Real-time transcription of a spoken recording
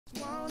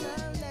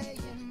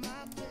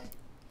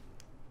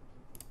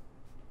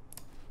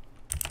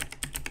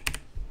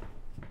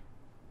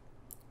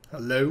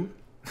Hello?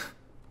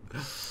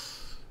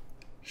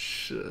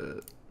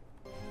 Shit.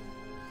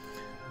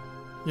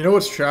 You know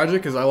what's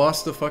tragic is I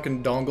lost the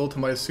fucking dongle to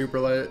my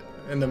Superlight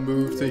in the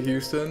move to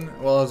Houston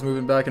while I was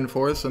moving back and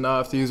forth, so now I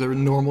have to use a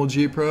normal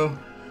G Pro.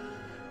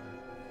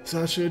 Is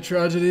that shit a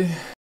tragedy?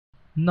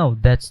 No,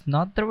 that's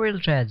not the real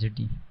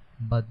tragedy.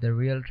 But the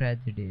real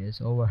tragedy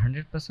is over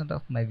 100%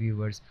 of my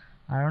viewers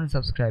aren't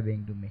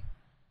subscribing to me.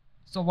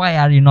 So why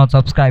are you not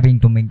subscribing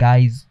to me,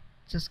 guys?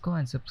 Just go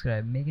and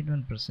subscribe, make it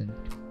 1%.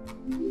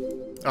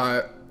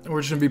 Alright,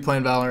 we're just gonna be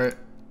playing Valorant.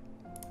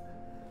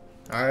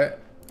 Alright,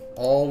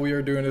 all we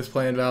are doing is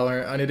playing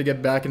Valorant. I need to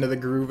get back into the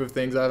groove of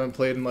things I haven't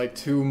played in like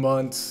 2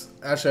 months.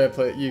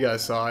 Actually, you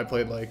guys saw, I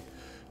played like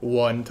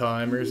 1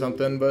 time or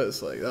something, but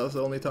it's like, that was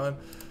the only time.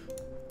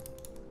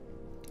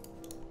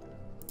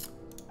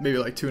 Maybe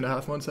like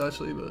 2.5 months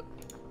actually, but.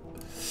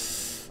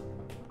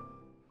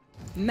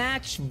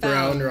 Match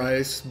brown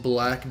rice,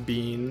 black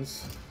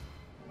beans.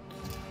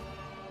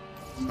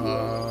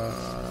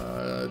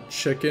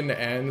 Chicken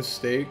and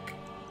steak,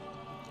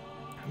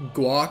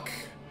 guac,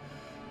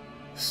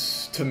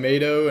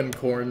 tomato, and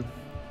corn.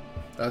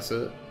 That's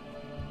it.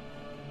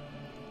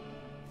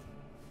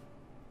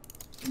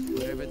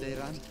 Wherever they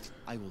run,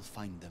 I will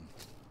find them.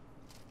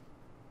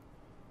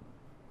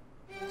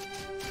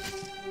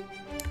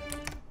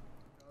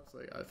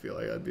 I feel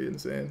like I'd be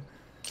insane.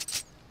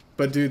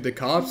 But dude, the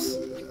cops,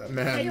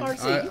 man,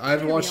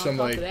 I've watched them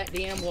like that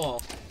damn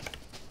wall.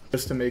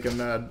 Just to make him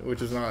mad,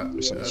 which is not.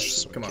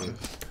 Come on,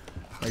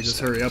 like just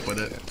hurry up with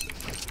it.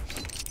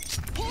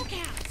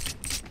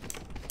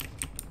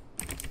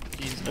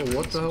 Oh,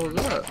 what the hell is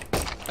that?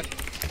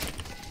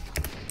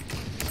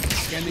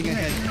 Scanning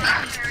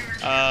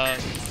ahead.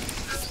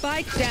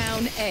 Spike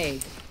down A.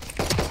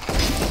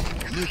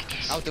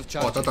 Out of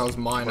charge. Oh, I thought that was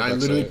mine. I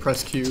literally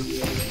pressed Q.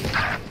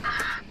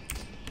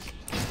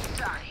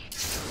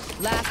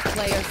 Last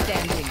player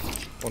standing.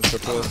 One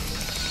triple.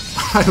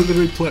 I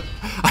literally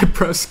I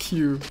pressed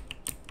Q.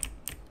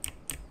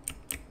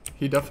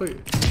 He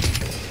definitely.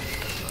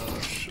 Oh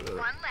shit.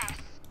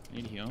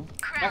 Need heal.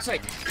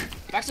 Backside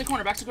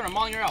corner, I'm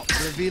mauling her out.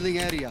 Revealing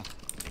area.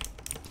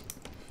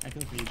 I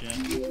feel for you, Jen.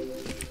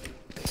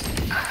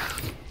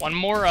 One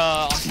more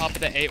on top of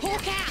the 8.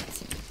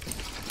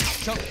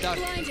 Choke down.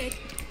 Blinded.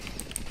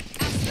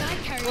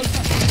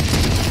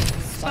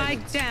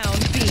 Spike down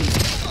B.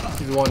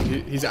 He's one.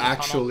 He's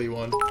actually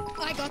one.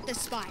 I got the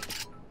spike.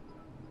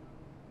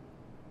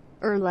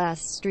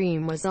 Last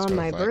stream was on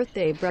my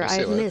birthday, bro.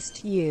 I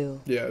missed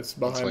you. Yeah, it's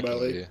behind by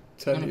like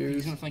 10 years.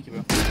 He's gonna flank you,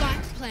 bro.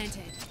 Spike's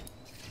planted.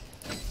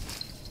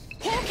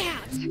 Hawk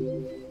out.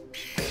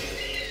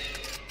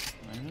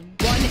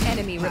 One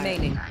enemy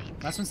remaining.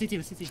 Last one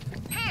CT, CT.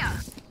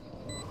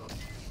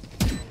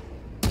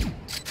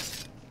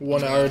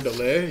 1 hour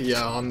delay?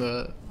 Yeah, on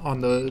the.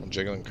 I'm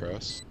jiggling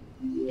cross.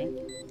 Okay.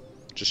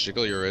 Just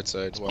jiggle your right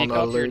side. Speak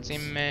up your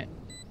teammate.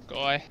 Go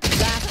away.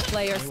 Last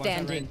player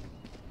standing.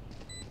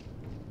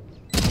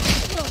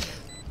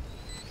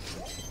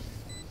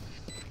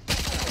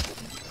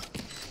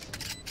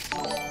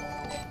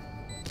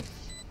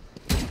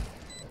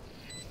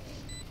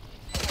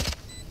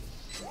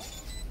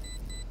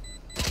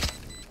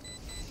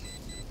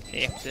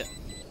 Heft it.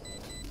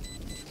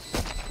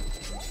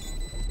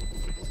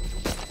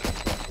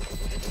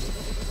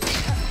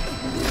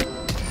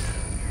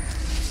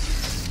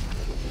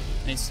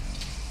 Nice.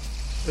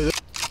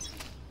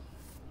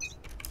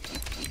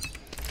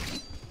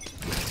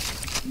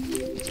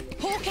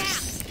 Hawk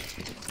out.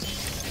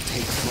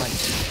 Take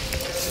flight.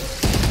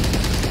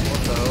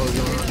 What the hell is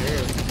going on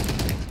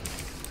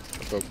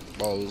here?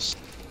 Balls.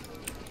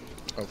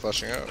 I'm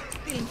flashing out.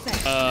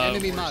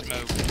 Enemy mark.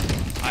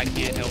 I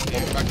can't help you.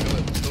 Back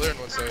pillar on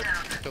one side.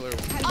 Pillar.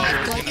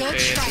 Pillar's gonna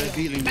fade.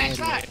 Revealing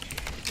area.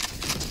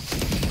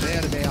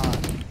 There they are.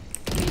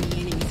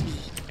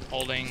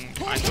 Holding.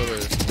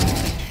 Pillar.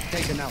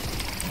 Taken out.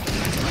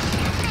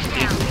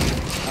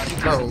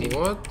 Bro,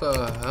 what the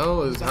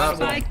hell is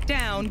happening? Spike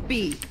down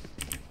B.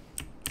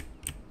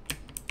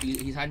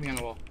 He's hiding behind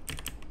the wall.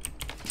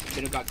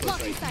 They got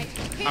close right.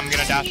 I'm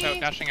gonna dash out,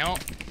 dashing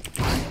out.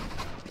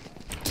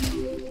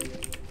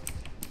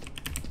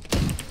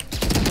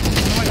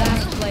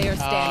 Last player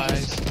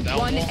standing.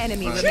 One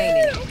enemy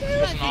remaining.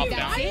 Just knock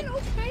down.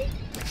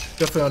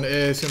 Definitely on A,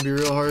 it's gonna be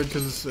real hard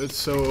because it's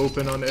so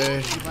open on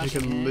A. He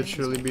can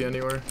literally be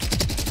anywhere.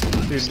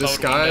 Dude, this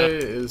guy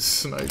is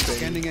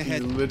sniping.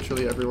 He's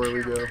literally everywhere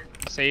we go.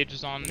 Sage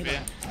is on B.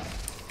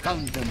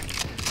 Found them.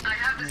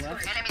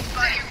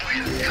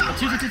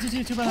 Two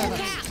behind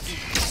us.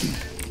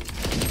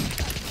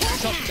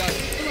 Shot down.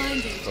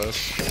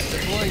 Close.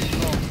 Deploying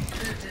drone.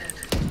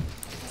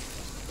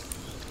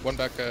 One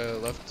back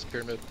left.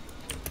 Pyramid.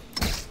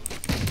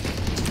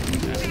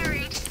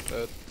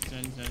 Dead.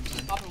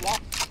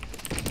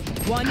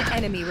 One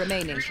enemy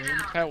remaining.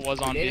 That was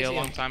on B a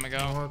long time ago.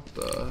 What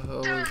the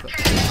hell is that?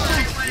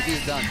 It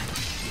is done.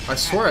 I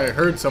swear I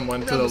heard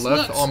someone to the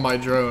left on my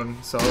drone,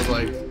 so I was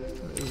like,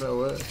 there's no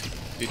way.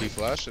 Did you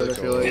flash? But I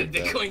feel like-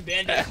 They're going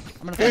bandit.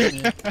 I'm gonna flash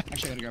you.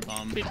 Actually, I gotta grab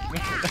bomb.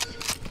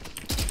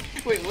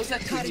 Wait, what's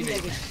that?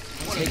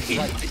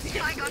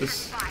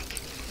 This,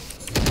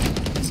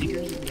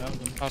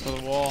 Top of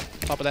the wall.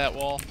 Top of that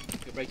wall.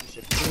 Go break this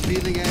shit.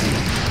 Revealing area.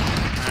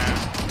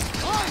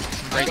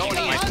 Breaking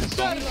my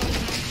pistol.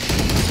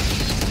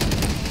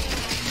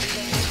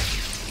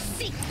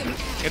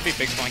 Could be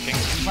big flanking.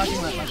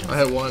 Flashing left, flashing I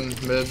hit one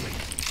mid.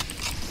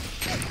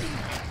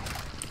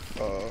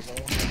 No.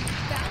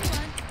 Found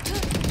one.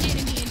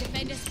 Enemy and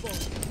defender spawn.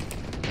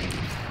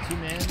 2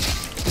 man.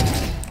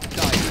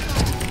 Die.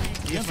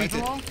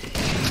 Defeated.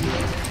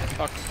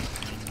 Fuck.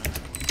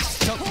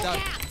 Choke down.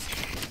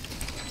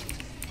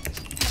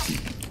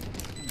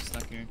 I'm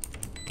stuck here.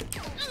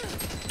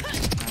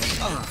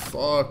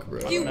 Fuck,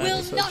 bro. You I will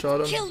just not headshot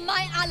him. kill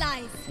my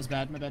allies. That's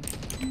bad, my bad.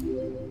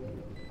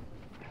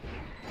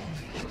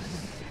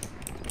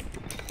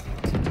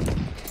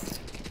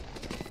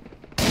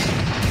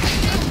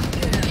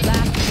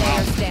 Last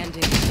player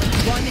standing.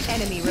 One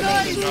enemy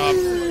remaining.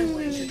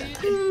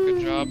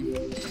 Good job.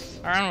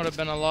 That round would have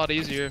been a lot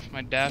easier if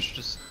my dash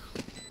just.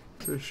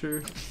 For sure.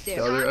 The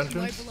There. other Time to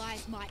entrance?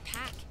 mobilize my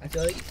pack. I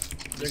feel like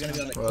they're gonna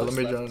be on the Well, let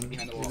me behind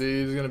join. the wall.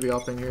 He's gonna be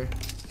opping here.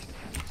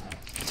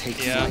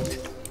 Yeah.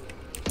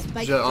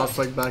 Spike Jet off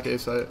like back A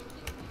site.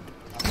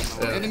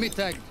 Yeah, enemy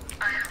tag.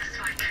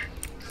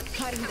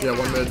 yeah,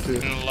 one mid too. To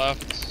the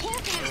left. Oh,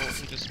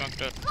 we just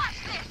smoked it.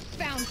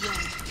 Found one.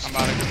 I'm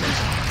about to go.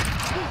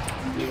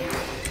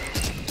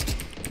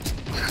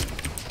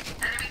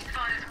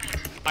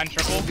 Line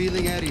triple.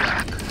 Revealing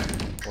area.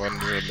 One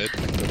mid.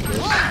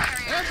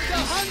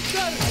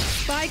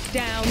 Spike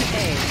down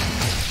A.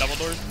 Double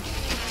doors.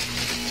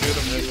 2 of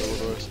them hit double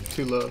doors.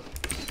 Too low.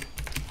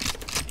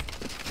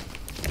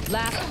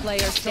 Last player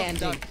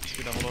standing.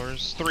 2 double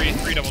doors.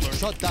 3 double doors.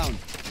 Shot down.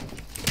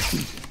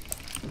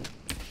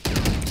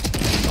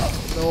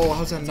 No,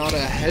 how's that not a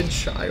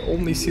headshot? I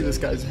only see this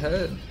guy's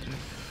head.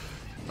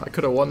 I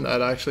could have won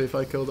that actually if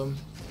I killed him.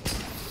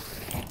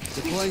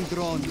 Deploying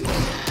drone.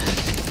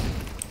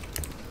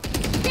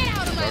 Get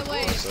out of my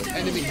way.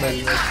 Enemy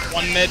tag.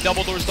 One mid,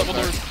 double doors, double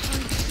doors.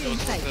 Oh,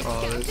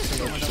 there's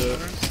too much shit.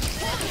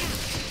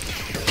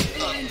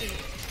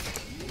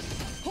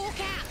 Hawk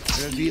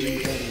out.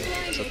 Revealing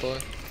area. Supply.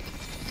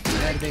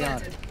 There they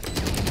are.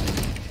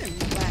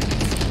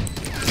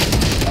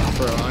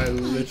 Bro, I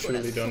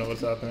literally don't know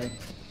what's happening.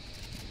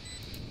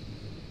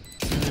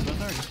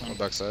 One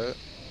backside.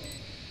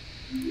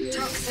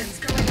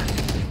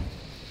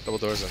 Double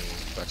doors and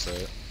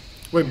backside.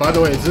 Wait, by the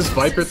way, is this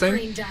Viper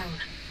thing?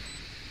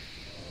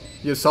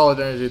 You have solid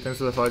energy. Thanks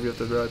for the 5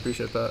 gifted, bro. I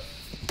appreciate that.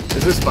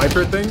 Is this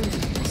Viper thing?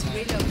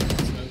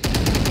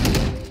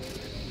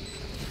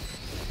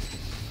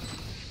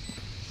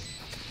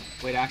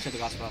 Wait, actually, the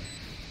got spot.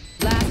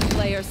 Last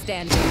player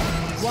standing.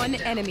 One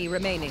enemy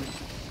remaining.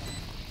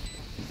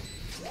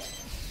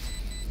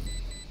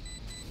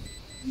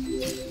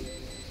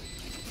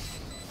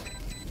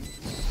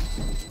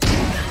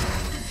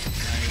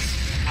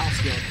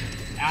 Outskilled.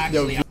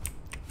 Actually,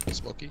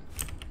 Smoky.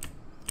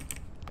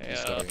 Yeah.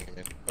 Starting him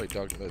in. Oh, he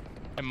dogged mid.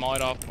 I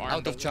mollied off arm.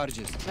 Out of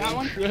charges. that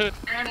one. Get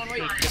That one,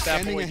 wait. that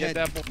Standing boy, ahead.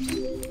 get that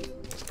boy.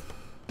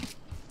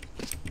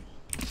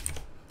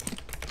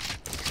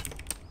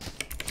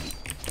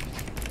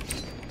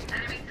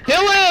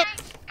 Kill him!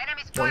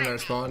 One in their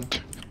spawn.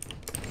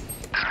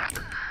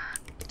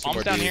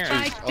 Bomb's down here.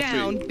 Spike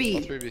down B.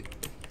 All 3B.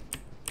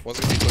 One's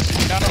gonna be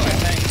pussy. Down on my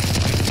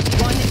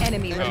thing. One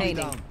enemy Enemy remaining.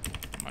 down.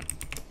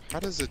 How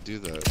does it do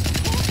that?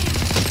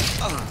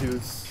 He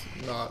was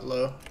not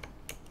low.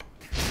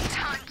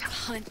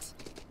 Hunt.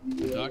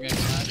 Dog and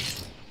flash.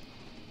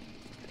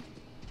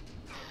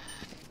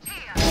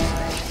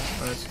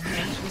 Nice.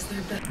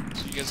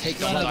 So you guys take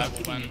double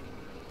dive will win.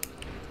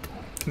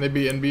 Can they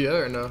be in B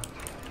or no?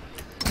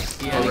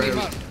 Yeah, Oh, they're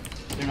right.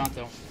 not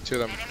though.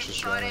 2 of them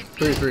just running.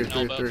 3, 3,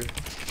 3, Elbow. 3.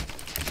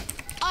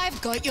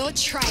 I've got your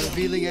trail.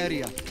 Revealing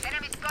area.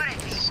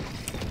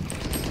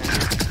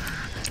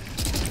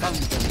 Found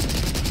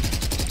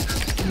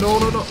them. No,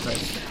 no, no.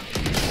 Nice.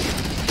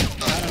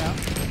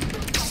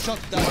 Shot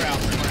down. We're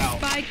out.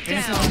 Spike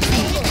down B.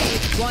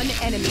 One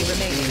enemy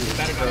remaining.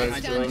 Better go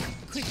Nice, behind bro. you.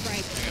 Quick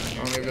break.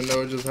 I don't even know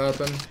what just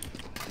happened.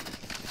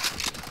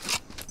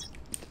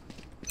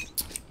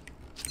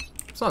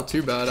 It's not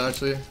too bad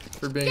actually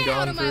for being Get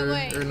out gone of my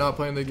way. for or not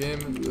playing the game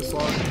this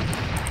long.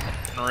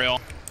 Unreal.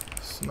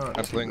 It's not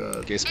I'm too playing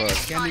bad. gay spot.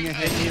 Scanning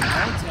ahead.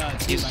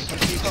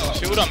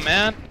 Shoot him,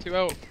 man. 2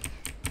 out.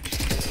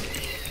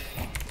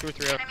 2 or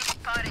 3 out.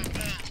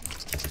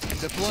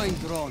 Deploying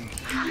drone.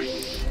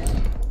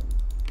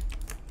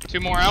 2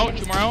 more out.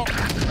 2 more out.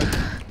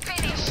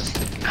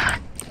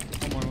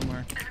 One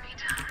more.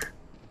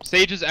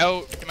 Sage is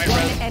out. Get my One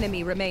res.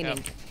 enemy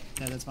remaining.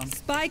 Yeah, that's fine.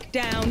 Spike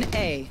down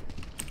A.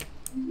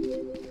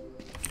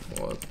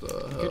 What the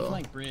Good hell?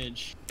 flank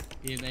bridge.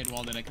 They had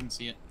walled it, I couldn't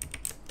see it.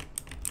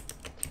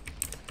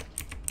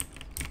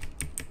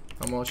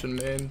 I'm watching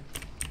main.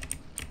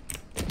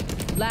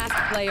 Last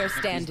player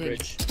standing.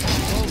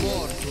 No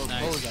more to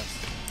Nice. oppose us.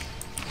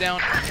 Down.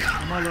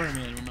 One more lure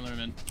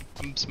mid.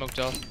 I'm smoked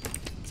off.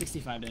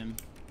 65 to him.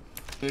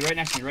 Wait, right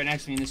next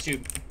to me in this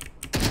tube.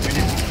 Right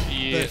next to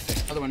me. Yeah.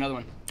 Another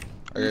one.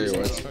 I got your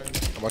words.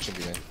 I'm watching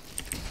B, man.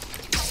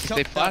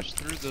 They flashed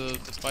through the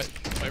fight.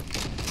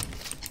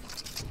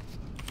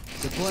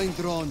 Deploying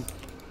drone.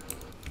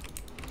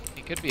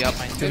 He could be up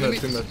my Two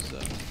mid.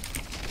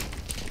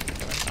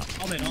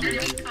 All mid.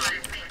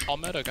 All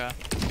mid, okay.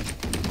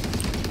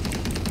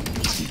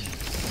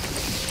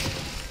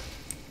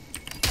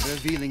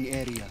 Revealing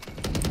area.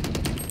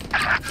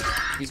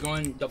 He's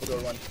going double door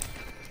one.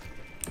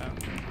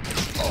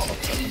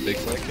 Big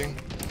flanking.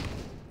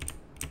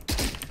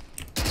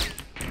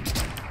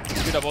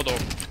 Two double door.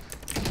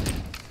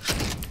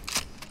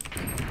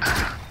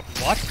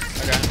 What?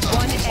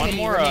 Okay. One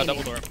more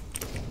double door.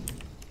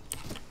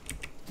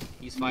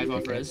 He's 5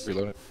 off res.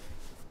 Reloading.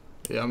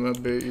 Yeah, I'm gonna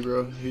bait you,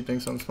 bro. He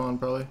thinks I'm spawn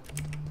probably.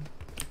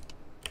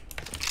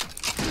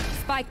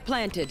 Spike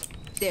planted.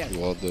 There. He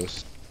walled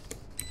this.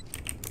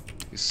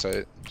 He's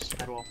sight.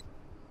 Head wall.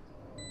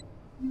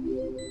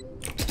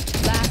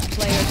 Last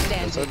player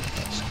That's standing. it.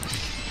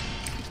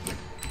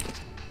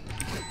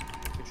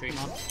 Good trade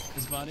on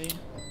his body.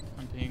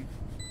 On ping.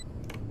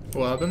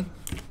 What happened?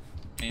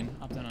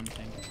 Up down on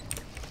ping.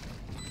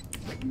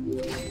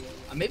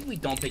 Maybe we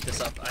don't pick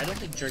this up. I don't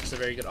think Jerk's a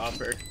very good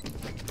offer.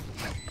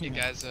 You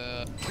guys,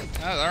 that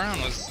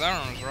round was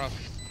rough.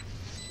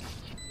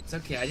 It's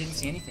okay. I didn't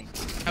see anything.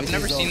 I've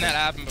never seen that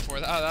happen before.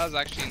 That was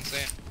actually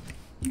insane.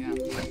 Yeah.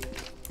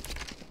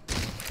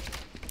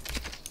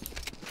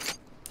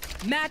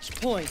 Match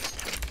point.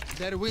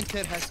 Their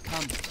winter has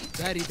come.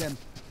 Bury them.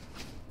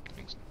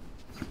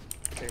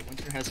 Their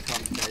winter has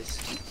come, guys.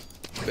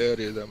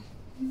 Bury them.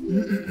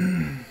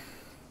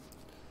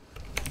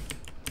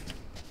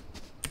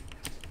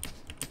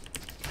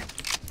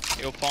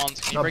 Yo, Fawns,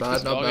 can you Not break bad,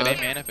 this not dog at bad.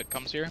 A man if it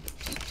comes here?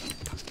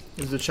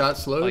 Is the chat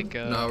slowed? Like,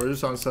 no, we're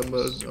just on sub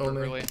mode Super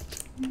only. early. I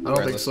don't Alright,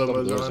 think let's slow double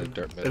mode's doors on. or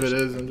dirt mid If or it is,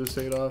 something. then just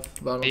take it off.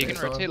 But I don't Yeah, you think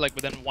can it's rotate on. like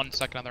within 1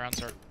 second of the round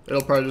start.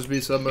 It'll probably just be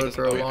sub mode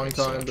for a doesn't long make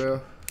so time, much.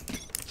 bro.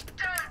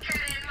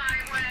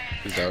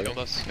 He's out. Kill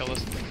this, kill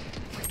this.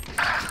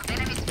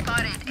 And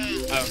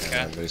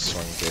Okay. they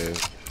swung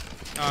Dave.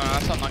 No,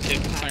 that's not lucky.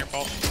 It's not your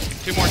fault.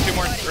 Two more,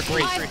 or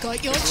three. I've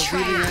got your Revealing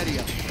track.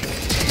 area.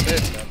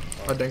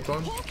 I dinked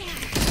one.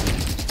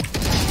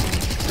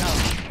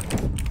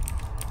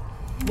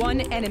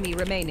 One enemy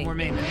remaining. More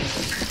main.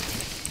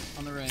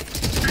 On the right.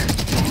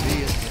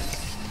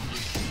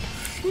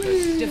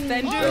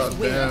 Defenders God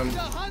win. damn.